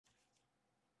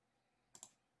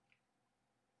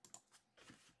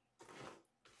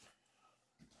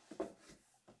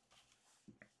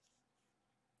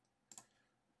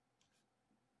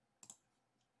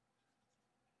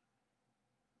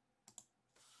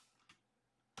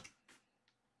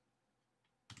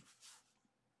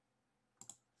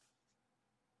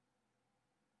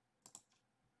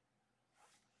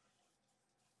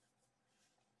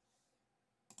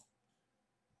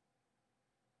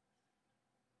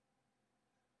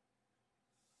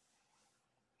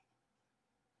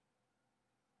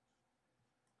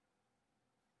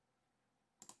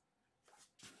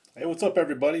Hey, what's up,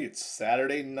 everybody? It's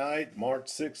Saturday night, March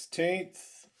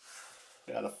 16th.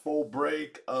 Got a full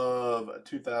break of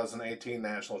 2018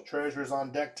 National Treasures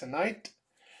on deck tonight.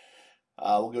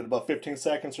 We'll give it about 15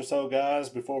 seconds or so, guys,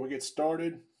 before we get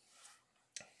started.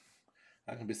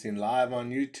 I can be seen live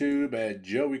on YouTube at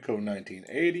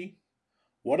joeykoe1980.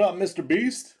 What up, Mr.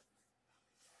 Beast?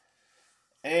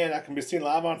 And I can be seen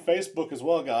live on Facebook as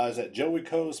well, guys, at Joey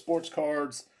Co Sports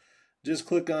Cards. Just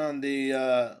click on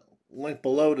the link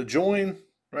below to join,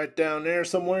 right down there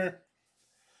somewhere,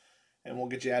 and we'll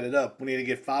get you added up. We need to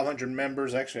get 500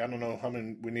 members. Actually, I don't know how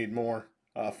many we need more.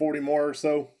 40 more or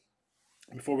so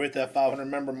before we hit that 500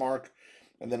 member mark,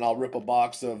 and then I'll rip a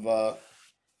box of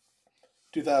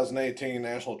 2018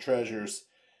 National Treasures,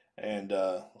 and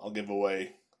I'll give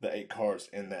away the 8 cards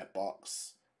in that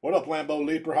box. What up, Lambo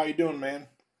Leaper? How you doing, man?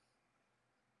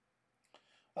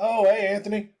 Oh, hey,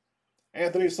 Anthony.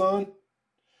 Anthony's son.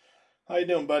 How you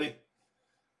doing, buddy?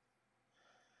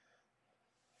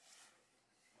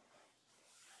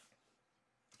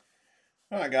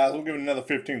 All right, guys, we'll give it another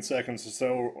 15 seconds or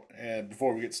so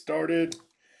before we get started.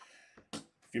 If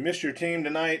you missed your team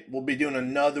tonight, we'll be doing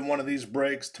another one of these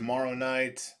breaks tomorrow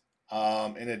night.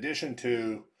 In addition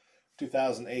to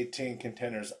 2018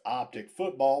 Contenders Optic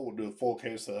Football, we'll do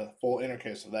a full inner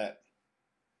case of that.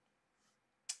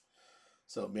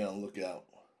 So be on the lookout.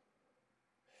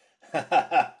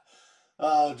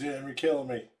 Oh, Jim, you're killing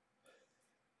me.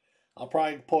 I'll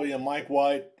probably pull you a Mike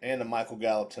White and a Michael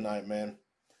Gallup tonight, man.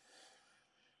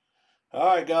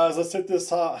 All right, guys, let's hit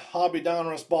this hobby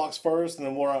donruss box first, and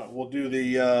then we'll do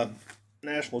the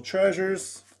National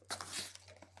Treasures.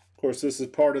 Of course, this is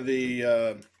part of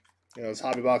the this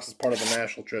hobby box is part of the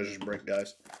National Treasures break,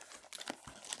 guys.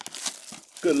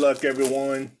 Good luck,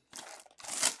 everyone.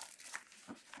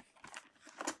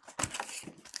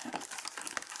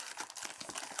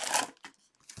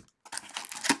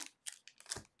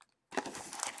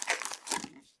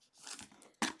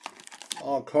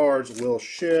 All cards will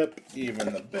ship,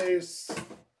 even the base.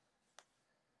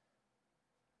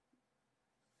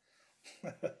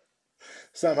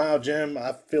 Somehow, Jim,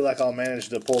 I feel like I'll manage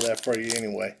to pull that for you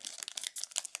anyway.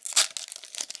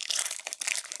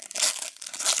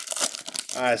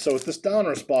 Alright, so with this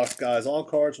donruss box, guys, all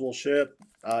cards will ship,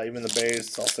 even the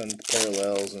base. I'll send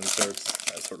parallels, inserts,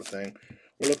 that sort of thing.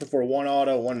 We're looking for one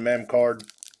auto, one mem card.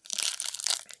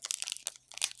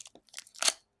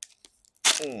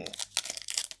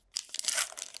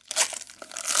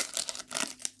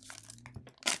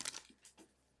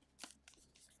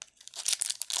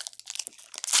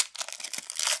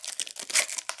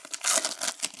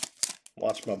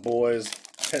 Watch my boys,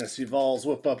 Tennessee Vols,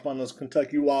 whip up on those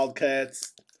Kentucky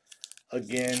Wildcats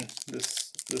again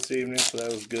this evening, so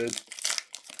that was good.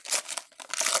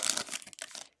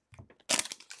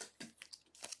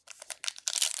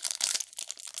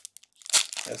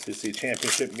 SEC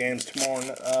championship games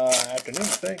tomorrow afternoon, I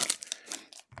think.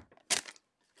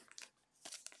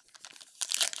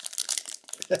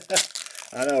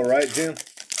 I know, right, Jim?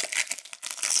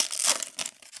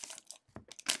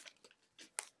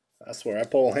 I swear, I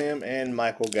pull him and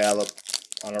Michael Gallup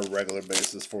on a regular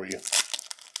basis for you.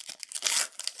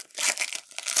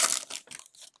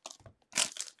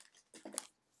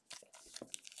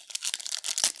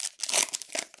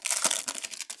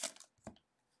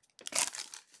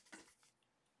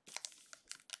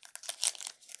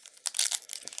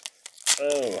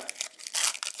 Oh,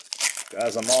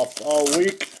 guys, I'm off all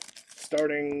week,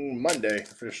 starting Monday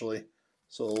officially.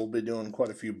 So we'll be doing quite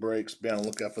a few breaks. Be on the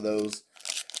lookout for those.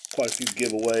 Quite a few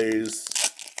giveaways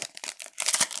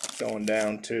going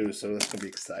down too, so that's gonna be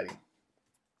exciting.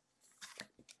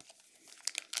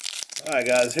 Alright,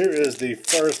 guys, here is the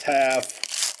first half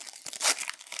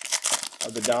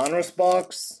of the donruss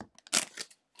box.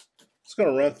 Just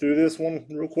gonna run through this one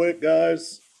real quick,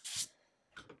 guys.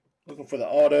 Looking for the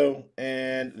auto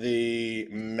and the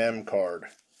mem card.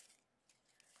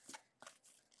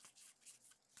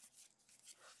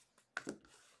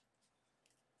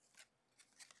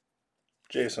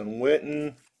 Jason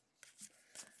Witten,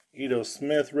 Ito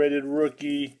Smith rated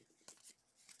rookie,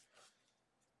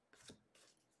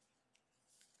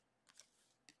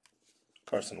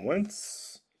 Carson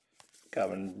Wentz,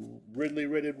 Calvin Ridley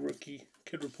rated rookie,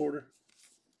 Kid Reporter,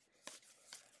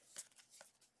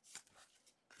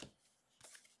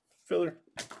 filler.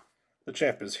 The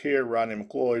champ is here, Rodney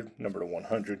McLeod, number to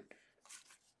 100,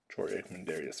 Troy Aikman,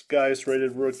 Darius Geis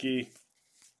rated rookie,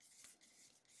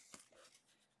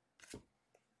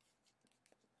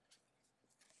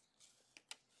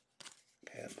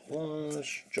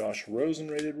 Blanche, Josh Rosen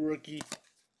rated rookie.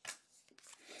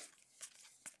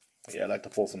 Yeah, I'd like to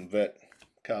pull some vet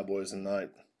Cowboys tonight.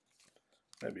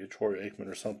 Maybe a Troy Aikman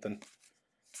or something.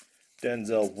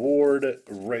 Denzel Ward,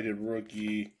 rated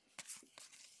rookie.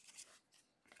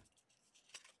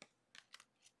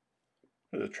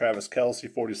 There's a Travis Kelce,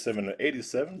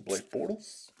 47/87, Blake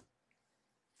Bortles.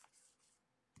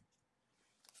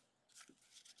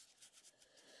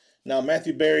 Now,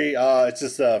 Matthew Berry, it's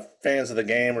just fans of the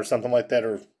game or something like that,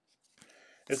 or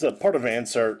it's a part of an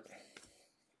insert.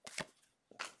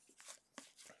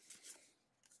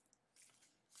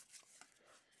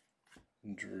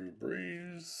 Drew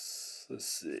Brees. Let's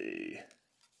see.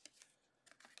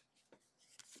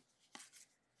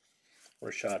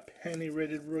 Rashad Penny,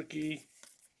 rated rookie.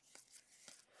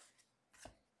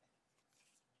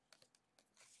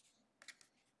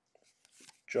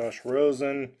 Josh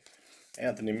Rosen.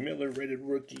 Anthony Miller, rated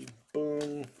rookie.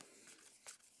 Boom.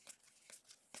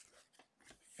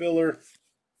 Filler.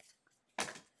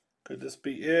 Could this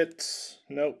be it?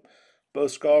 Nope. Bo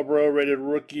Scarborough, rated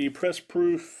rookie. Press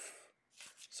proof.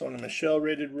 Sony Michel,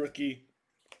 rated rookie.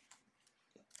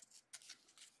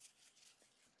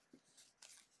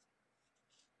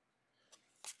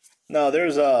 Now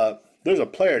there's a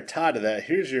player tied to that.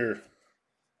 Here's your.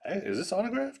 Hey, is this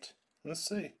autographed? Let's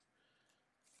see.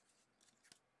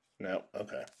 No,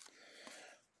 okay.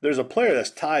 There's a player that's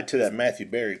tied to that Matthew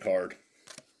Berry card.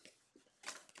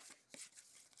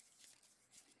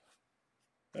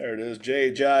 There it is.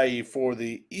 Jay for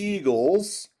the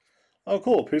Eagles. Oh,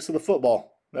 cool. Piece of the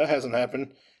football. That hasn't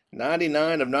happened.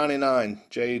 99/99.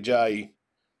 Jay.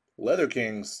 Leather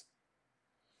Kings.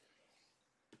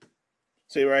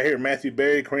 See right here, Matthew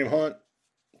Berry, Kareem Hunt,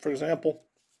 for example.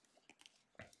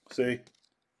 See?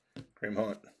 Kareem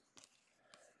Hunt.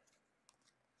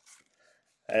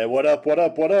 Hey, what up?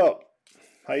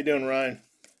 How you doing, Ryan?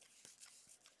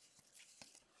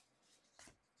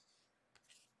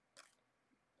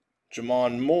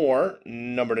 Jamon Moore,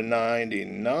 number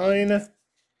 /99.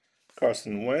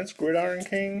 Carson Wentz, Gridiron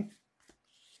King.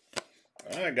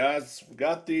 All right, guys, we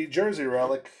got the jersey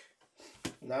relic.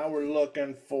 Now we're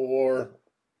looking for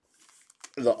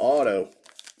the auto.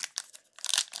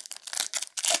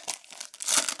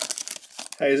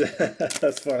 Hey,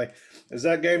 that's funny. Is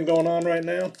that game going on right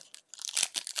now?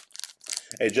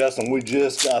 Hey, Justin, we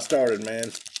just got started,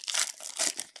 man.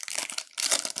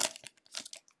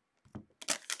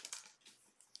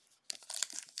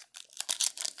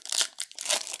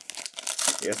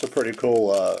 Yeah, it's a pretty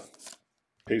cool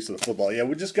piece of the football. Yeah,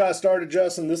 we just got started,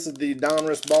 Justin. This is the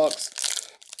Donruss box,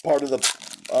 part of the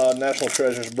National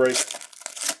Treasures break.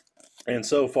 And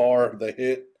so far, the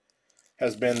hit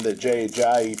has been the Jay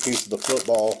piece of the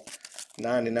football,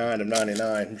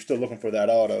 99/99. We're still looking for that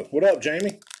auto. What up,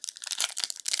 Jamie?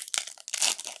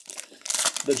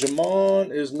 The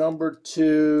Jamon is number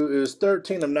 2, is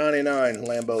 13/99,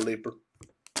 Lambeau Leaper.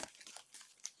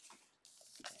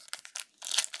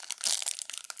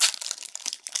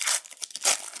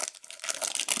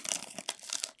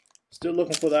 Still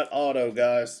looking for that auto,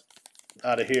 guys,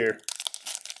 out of here.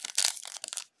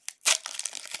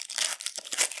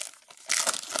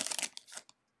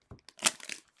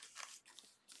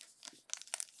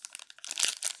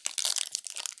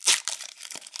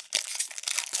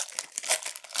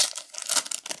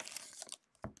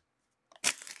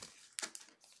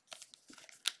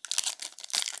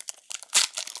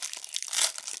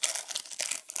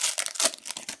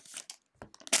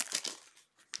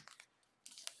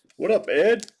 What up,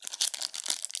 Ed?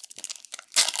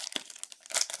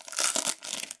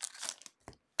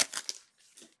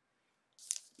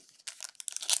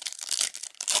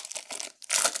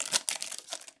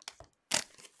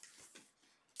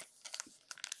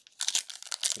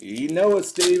 You know it,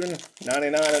 Steven.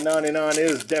 99/99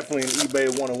 is definitely an eBay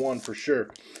 101 for sure.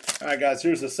 All right, guys,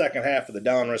 here's the second half of the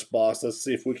Donruss box. Let's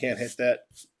see if we can't hit that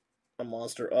a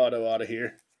monster auto out of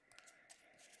here.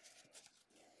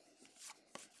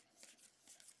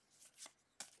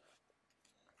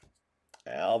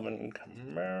 Alvin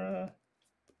Kamara.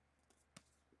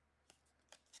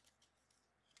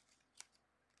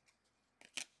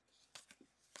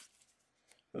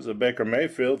 There's a Baker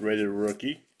Mayfield, rated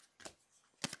rookie.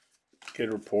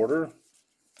 Kid Reporter.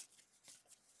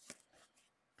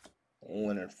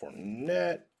 Leonard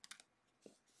Fournette.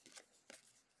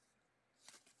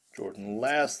 Jordan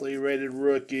Lastly, rated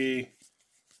rookie.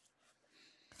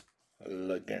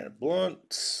 LeGarrette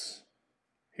Blount.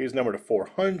 He's number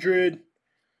 /400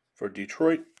 for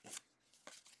Detroit.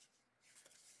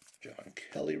 John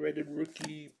Kelly, rated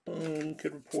rookie. Boom,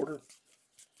 Kid Reporter.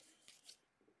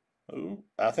 Ooh,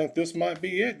 I think this might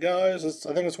be it, guys.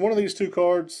 I think it's one of these two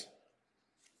cards.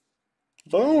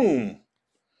 Boom.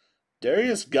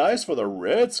 Darius Geis for the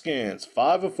Redskins.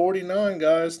 5/49,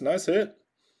 guys. Nice hit.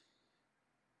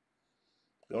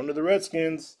 Going to the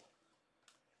Redskins.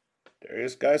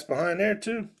 There's guys behind there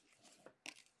too.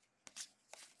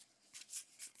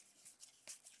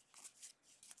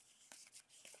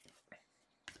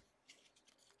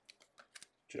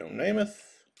 Joe Namath.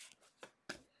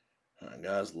 Alright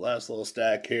guys, last little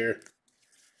stack here.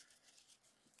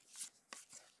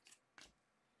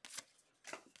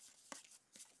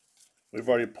 We've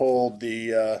already pulled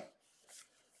the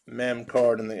mem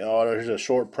card in the auto. Here's a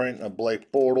short print of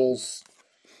Blake Bortles.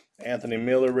 Anthony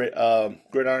Miller,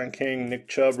 Gridiron King, Nick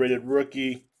Chubb, rated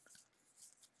rookie.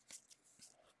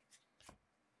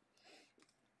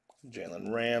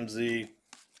 Jalen Ramsey.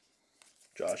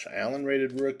 Josh Allen,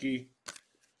 rated rookie.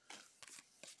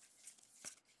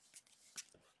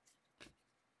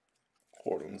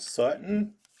 Courtland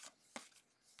Sutton.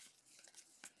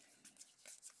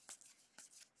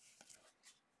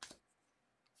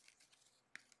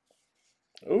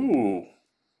 Ooh.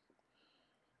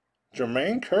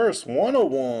 Jermaine Kearse,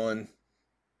 101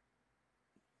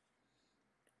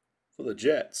 for the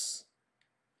Jets.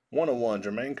 101,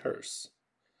 Jermaine Kearse.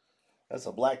 That's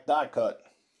a black die cut.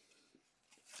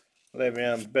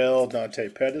 Le'Veon Bell, Dante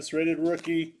Pettis, rated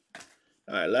rookie.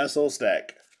 All right, last little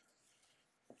stack.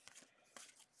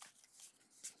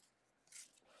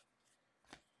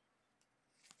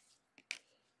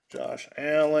 Josh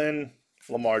Allen,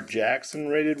 Lamar Jackson,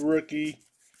 rated rookie.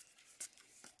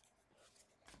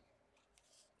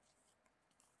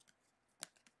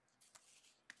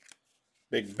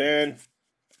 Big Ben.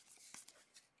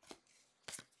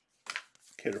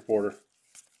 Kid Reporter.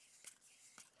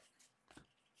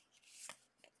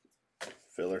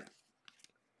 Filler.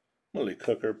 Willie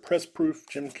Cooker. Press Proof.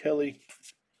 Jim Kelly.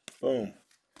 Boom.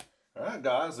 Alright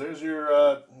guys, there's your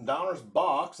Donruss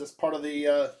box. That's part of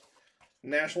the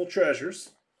National Treasures.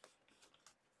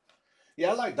 Yeah,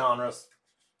 I like Donruss.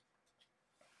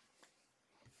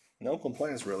 No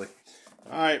complaints really.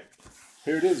 Alright,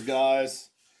 here it is guys.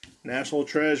 National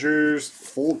Treasures,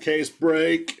 full case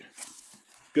break.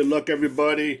 Good luck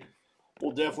everybody.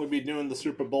 We'll definitely be doing the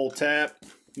Super Bowl tap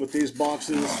with these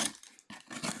boxes.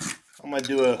 I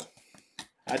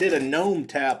did a gnome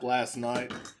tap last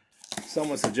night.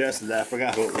 Someone suggested that. I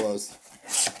forgot who it was.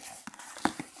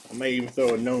 I may even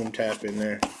throw a gnome tap in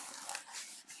there.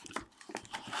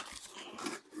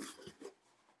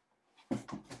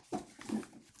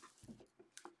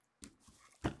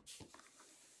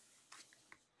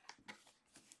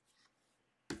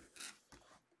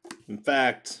 In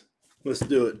fact, let's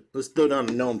do it. Let's throw down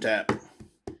a gnome tap.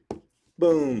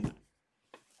 Boom.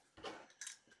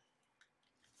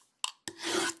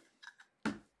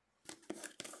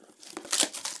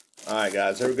 Alright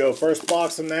guys, here we go. First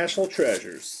box of National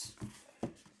Treasures.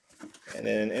 And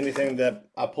then anything that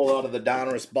I pull out of the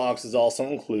Donruss box is also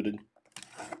included.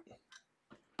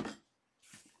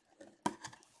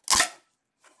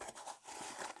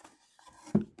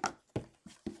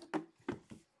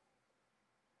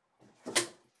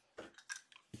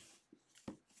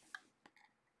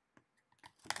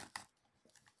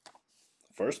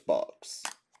 First box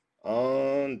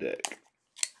on deck.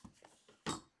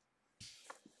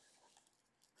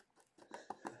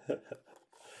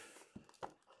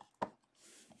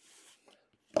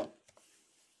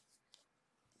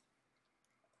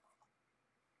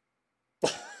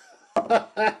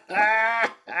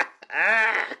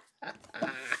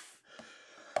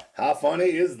 How funny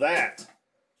is that?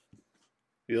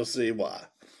 You'll see why.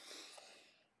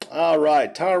 All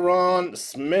right, Tyron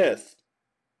Smith,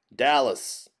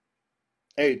 Dallas,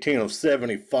 18 of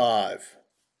 75.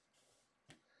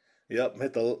 Yep,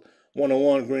 hit the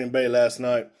 101 Green Bay last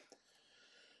night.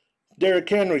 Derrick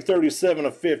Henry, 37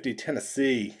 of 50,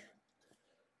 Tennessee.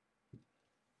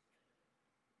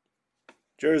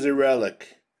 Jersey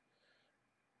Relic,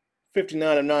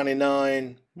 59 of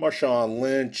 99, Marshawn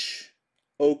Lynch,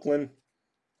 Oakland.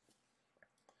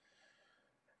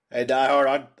 Hey, Die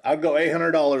Hard, I'd go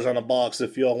 $800 on a box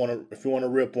if you want to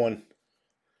rip one.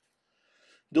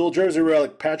 Dual Jersey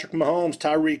Relic, Patrick Mahomes,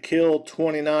 Tyreek Hill,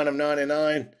 29 of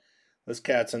 99. This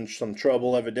cat's in some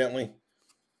trouble, evidently.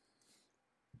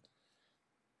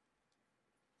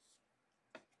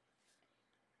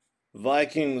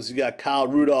 Vikings, you got Kyle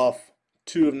Rudolph,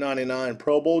 2 of 99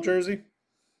 Pro Bowl jersey.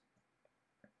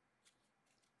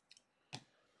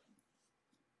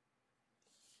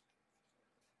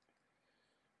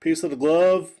 Piece of the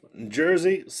glove,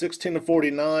 jersey, 16 of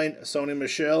 49, Sony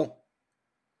Michel.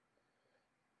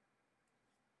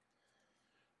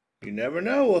 You never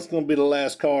know what's going to be the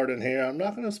last card in here. I'm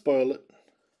not going to spoil it.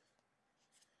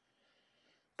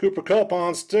 Cooper Kupp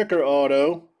on sticker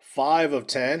auto, 5 of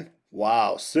 10.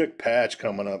 Wow, sick patch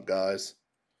coming up, guys.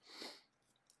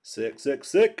 Sick, sick,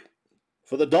 sick.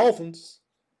 For the Dolphins.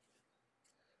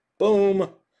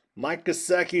 Boom. Mike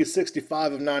Gesicki,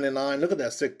 65 of 99. Look at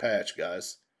that sick patch,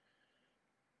 guys.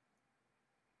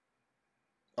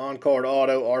 On-card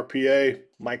auto, RPA,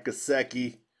 Mike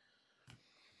Gesicki.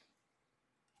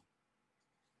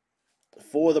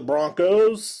 For the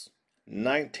Broncos,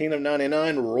 19 of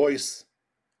 99, Royce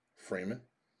Freeman.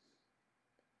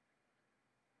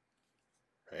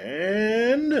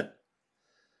 And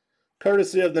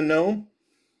courtesy of the Gnome,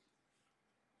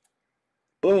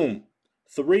 boom,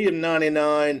 3 of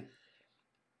 99,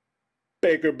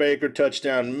 Baker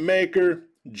touchdown maker,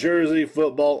 jersey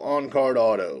football on-card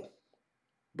auto.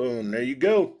 Boom, there you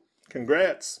go.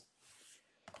 Congrats.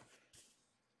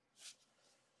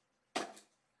 I'm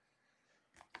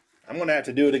going to have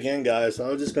to do it again, guys. I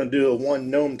was just going to do a one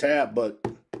gnome tap, but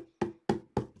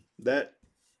that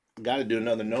got to do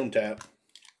another gnome tap.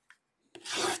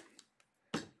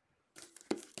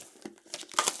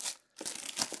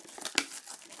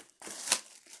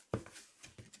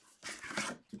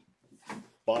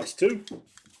 Box 2.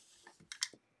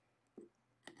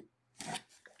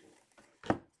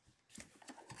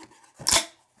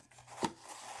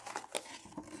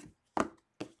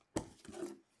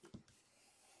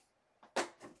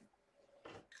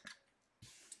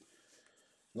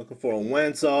 Looking for a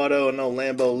Wentz auto. No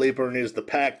Lambeau Leaper needs the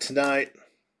pack tonight.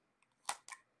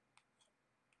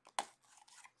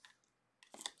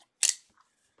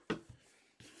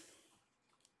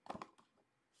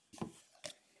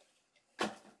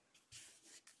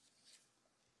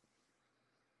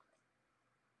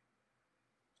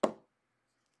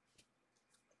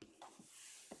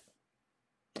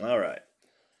 All right.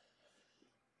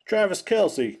 Travis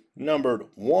Kelce, numbered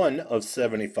 1 of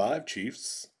 75,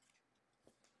 Chiefs.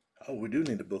 Oh, we do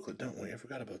need a booklet, don't we? I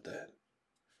forgot about that.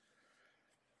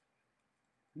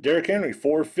 Derrick Henry,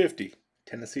 450,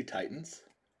 Tennessee Titans.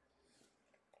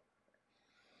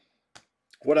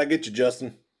 What'd I get you,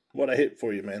 Justin? What'd I hit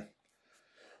for you, man?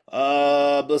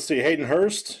 Let's see. Hayden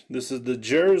Hurst. This is the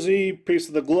jersey, piece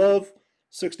of the glove,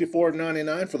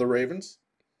 64.99 for the Ravens.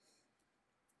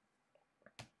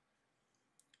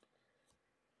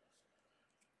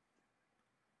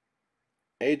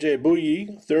 AJ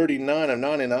Bouye, 39 of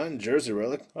 99, jersey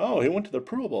relic. Oh, he went to the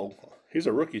Pro Bowl. He's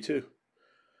a rookie, too,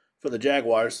 for the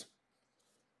Jaguars.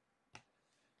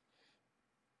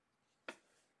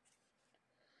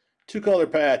 Two-color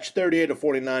patch, 38 of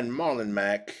 49, Marlon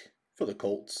Mack for the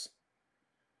Colts.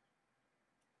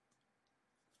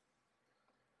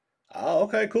 Oh,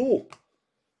 okay, cool.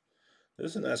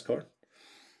 This is a nice card.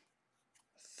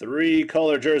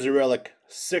 Three-color jersey relic,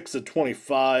 6 of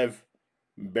 25,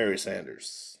 Barry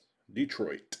Sanders,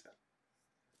 Detroit.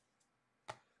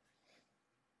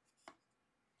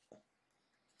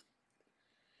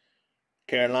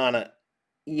 Carolina,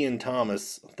 Ian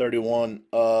Thomas, 31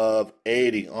 of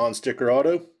 80 on sticker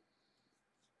auto.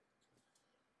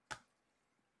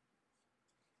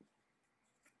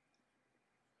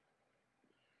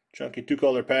 Chunky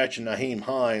two-color patch and Nyheim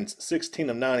Hines, 16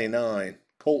 of 99,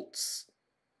 Colts.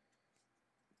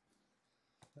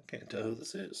 I can't tell who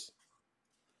this is.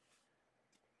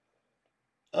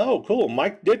 Oh, cool.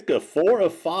 Mike Ditka, 4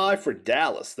 of 5 for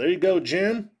Dallas. There you go,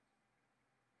 Jim.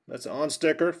 That's an on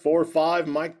sticker. 4 of 5,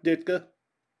 Mike Ditka.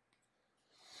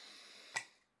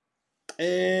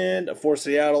 And for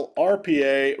Seattle,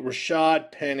 RPA,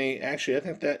 Rashad Penny. Actually, I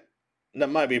think that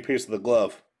might be a piece of the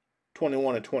glove.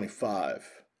 21 of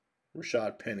 25.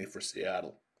 Rashad Penny for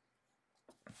Seattle.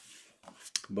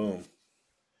 Boom.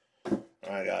 All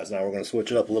right, guys. Now we're going to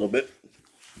switch it up a little bit.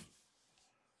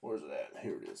 Where's it at?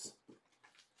 Here it is.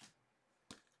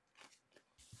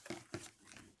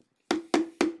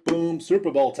 Boom,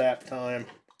 Super Bowl tap time.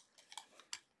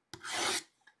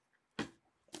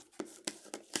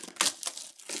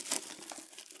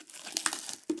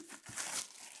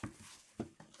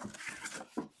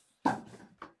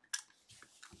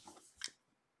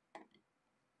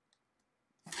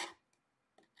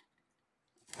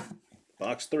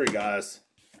 Box 3, guys.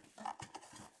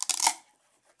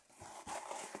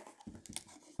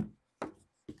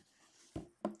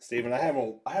 Steven, I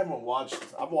haven't watched.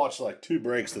 I've watched like 2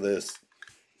 breaks of this,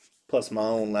 plus my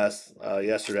own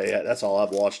yesterday. That's all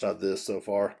I've watched of this so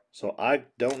far. So I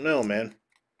don't know, man.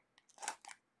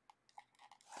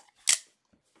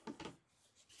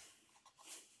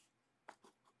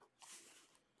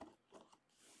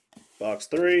 Box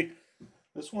 3.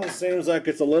 This one seems like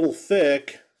it's a little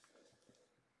thick.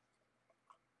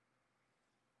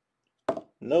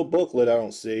 No booklet, I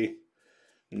don't see.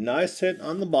 Nice hit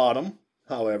on the bottom,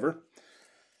 however.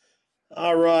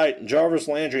 All right, Jarvis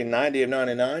Landry, 90 of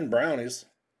 99, Brownies.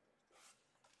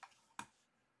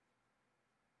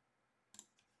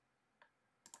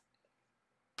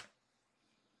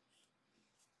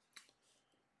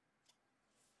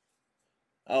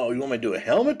 Oh, you want me to do a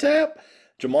helmet tap?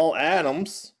 Jamal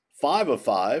Adams, 5 of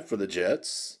 5 for the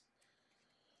Jets.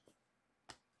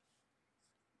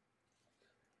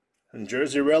 And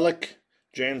jersey relic,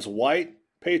 James White,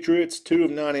 Patriots, 2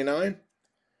 of 99.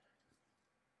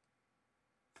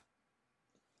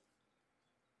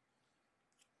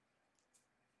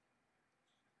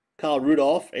 Kyle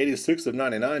Rudolph, 86 of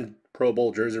 99, Pro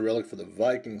Bowl jersey relic for the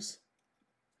Vikings.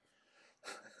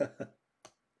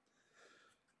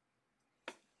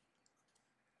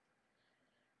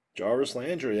 Jarvis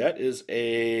Landry, that is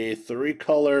a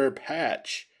 3-color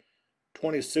patch,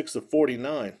 26 of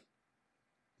 49.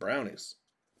 Brownies.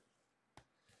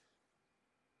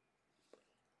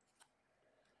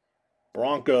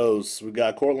 Broncos, we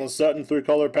got Cortland Sutton,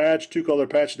 3-color patch, 2-color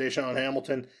patch, Deshaun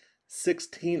Hamilton,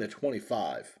 16 of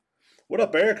 25. What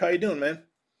up, Eric? How you doing, man?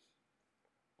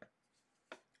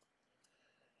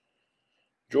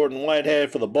 Jordan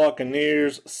Whitehead for the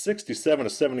Buccaneers, 67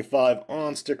 of 75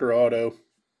 on sticker auto.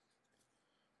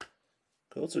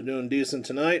 Colts are doing decent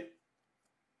tonight.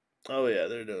 Oh yeah,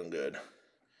 they're doing good.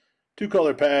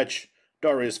 2-color patch,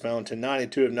 Darius Fountain,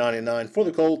 92 of 99 for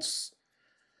the Colts.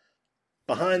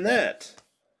 Behind that,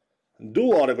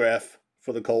 dual autograph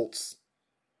for the Colts.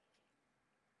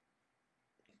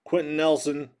 Quentin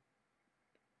Nelson,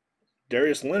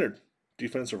 Darius Leonard,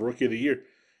 Defensive Rookie of the Year.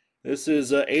 This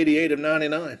is 88 of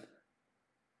 99.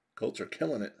 Colts are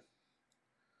killing it.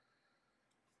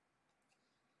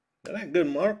 That ain't good,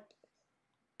 Mark.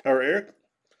 Or Eric.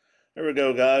 There we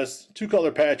go, guys.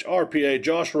 2-color patch, RPA,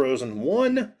 Josh Rosen,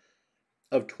 1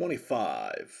 of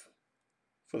 25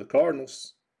 for the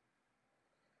Cardinals.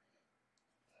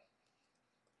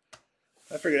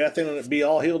 I figured that thing would be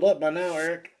all healed up by now,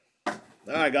 Eric. All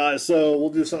right, guys, so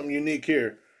we'll do something unique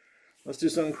here. Let's do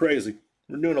something crazy.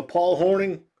 We're doing a Paul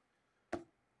Hornung.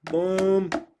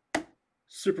 Boom.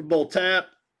 Super Bowl tap.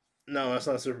 No, that's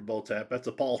not a Super Bowl tap. That's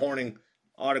a Paul Hornung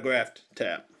autographed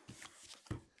tap.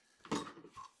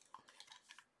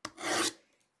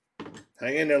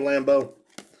 Hang in there, Lambo.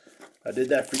 I did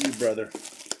that for you, brother.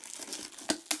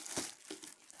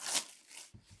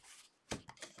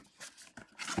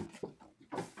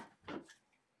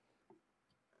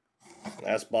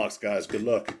 Last box, guys. Good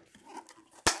luck.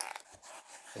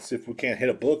 Let's see if we can't hit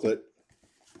a booklet.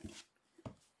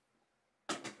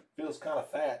 Feels kind of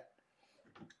fat.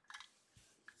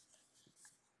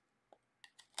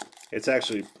 It's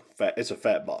actually fat. It's a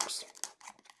fat box.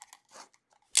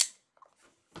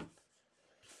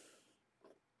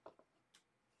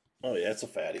 Oh yeah, it's a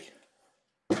fatty.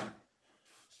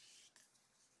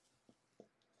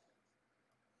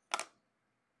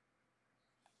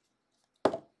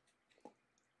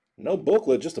 No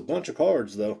booklet, just a bunch of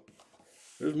cards though.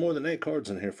 There's more than 8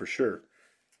 cards in here for sure.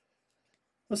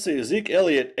 Let's see, Zeke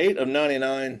Elliott, 8 of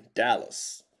 99,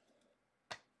 Dallas.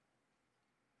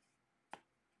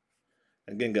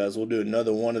 Again, guys, we'll do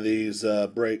another one of these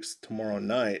breaks tomorrow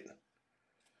night.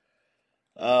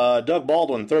 Doug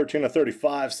Baldwin, 13 of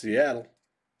 35, Seattle.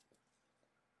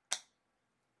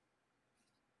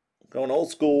 Going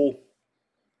old school.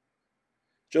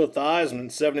 Joe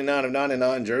Theismann, 79 of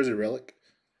 99, jersey relic.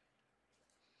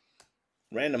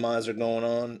 Randomizer going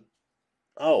on.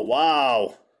 Oh,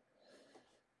 wow.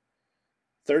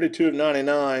 32 of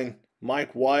 99,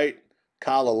 Mike White,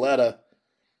 Kyle Aletta.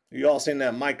 You all seen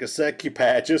that Mike Gesicki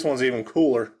patch. This one's even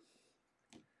cooler.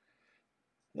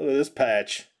 Look at this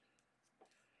patch.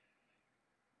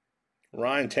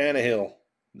 Ryan Tannehill.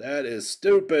 That is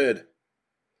stupid.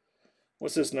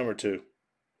 What's this number 2?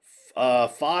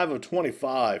 5 of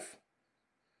 25.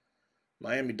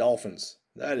 Miami Dolphins.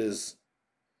 That is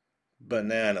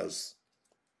bananas.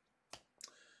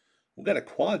 We got a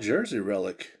quad jersey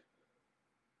relic.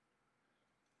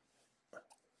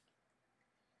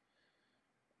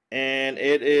 And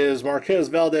it is Marquez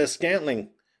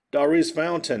Valdez-Scantling, Darius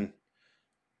Fountain,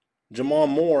 Jamal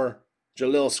Moore,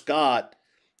 Jaleel Scott.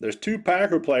 There's 2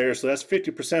 Packer players, so that's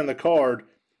 50% of the card.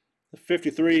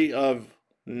 53 of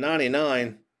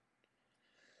 99.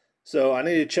 So I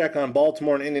need to check on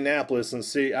Baltimore and Indianapolis and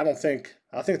see. I think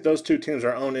those 2 teams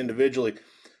are owned individually.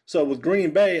 So with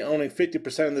Green Bay owning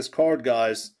 50% of this card,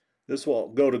 guys, this will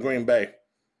go to Green Bay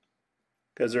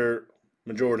because they're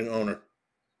majority owner.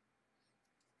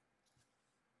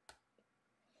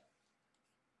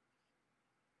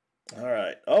 All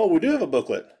right. Oh, we do have a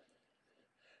booklet.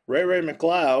 Ray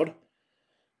McLeod,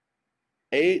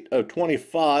 8 of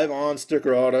 25 on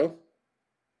sticker auto.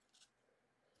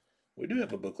 We do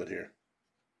have a booklet here.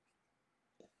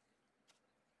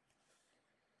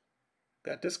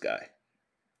 Got this guy.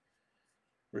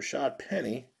 Rashad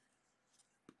Penny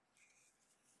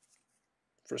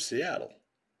for Seattle.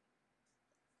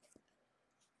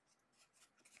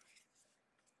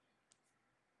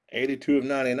 82 of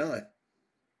 99.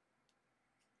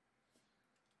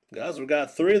 Guys, we've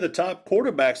got 3 of the top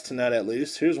quarterbacks tonight at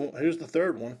least. Here's the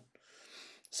third one.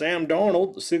 Sam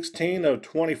Darnold, 16 of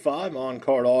 25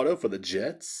 on-card auto for the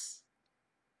Jets.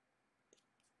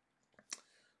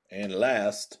 And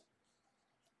last,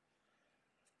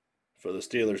 for the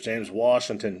Steelers, James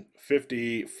Washington,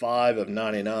 55 of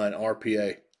 99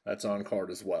 RPA. That's on card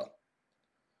as well.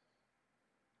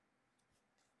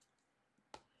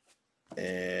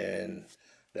 And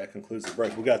that concludes the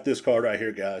break. We got this card right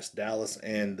here, guys. Dallas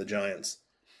and the Giants.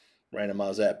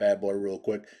 Randomize that bad boy real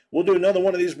quick. We'll do another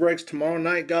one of these breaks tomorrow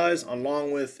night, guys,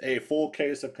 along with a full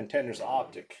case of Contenders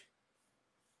Optic.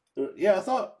 Yeah, I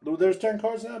thought there's 10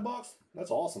 cards in that box.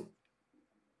 That's awesome.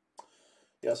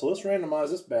 Yeah, so let's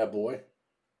randomize this bad boy.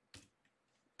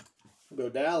 We'll go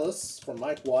Dallas for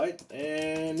Mike White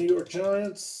and New York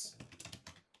Giants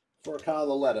for Kyle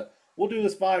Loletta. We'll do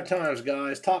this 5 times,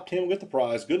 guys. Top 10 will get the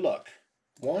prize. Good luck.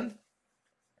 1,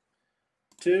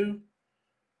 2,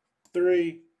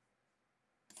 3,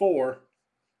 4,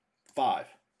 5.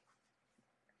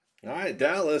 All right,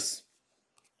 Dallas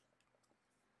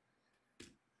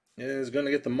is going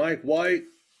to get the Mike White,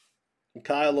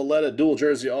 Kyle Loletta dual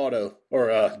jersey auto,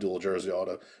 or dual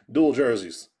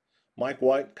jerseys. Mike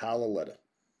White, Kyle Loletta.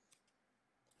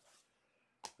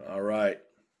 All right.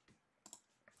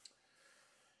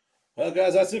 Well,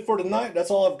 guys, that's it for tonight. That's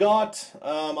all I've got.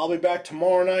 I'll be back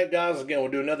tomorrow night, guys. Again,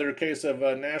 we'll do another case of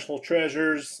National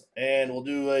Treasures, and we'll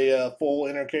do a full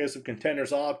inner case of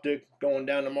Contenders Optic going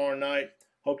down tomorrow night.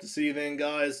 Hope to see you then,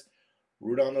 guys.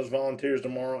 Root on those Volunteers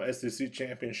tomorrow. SEC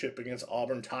Championship against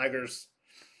Auburn Tigers.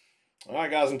 All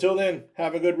right, guys. Until then,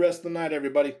 have a good rest of the night,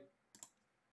 everybody.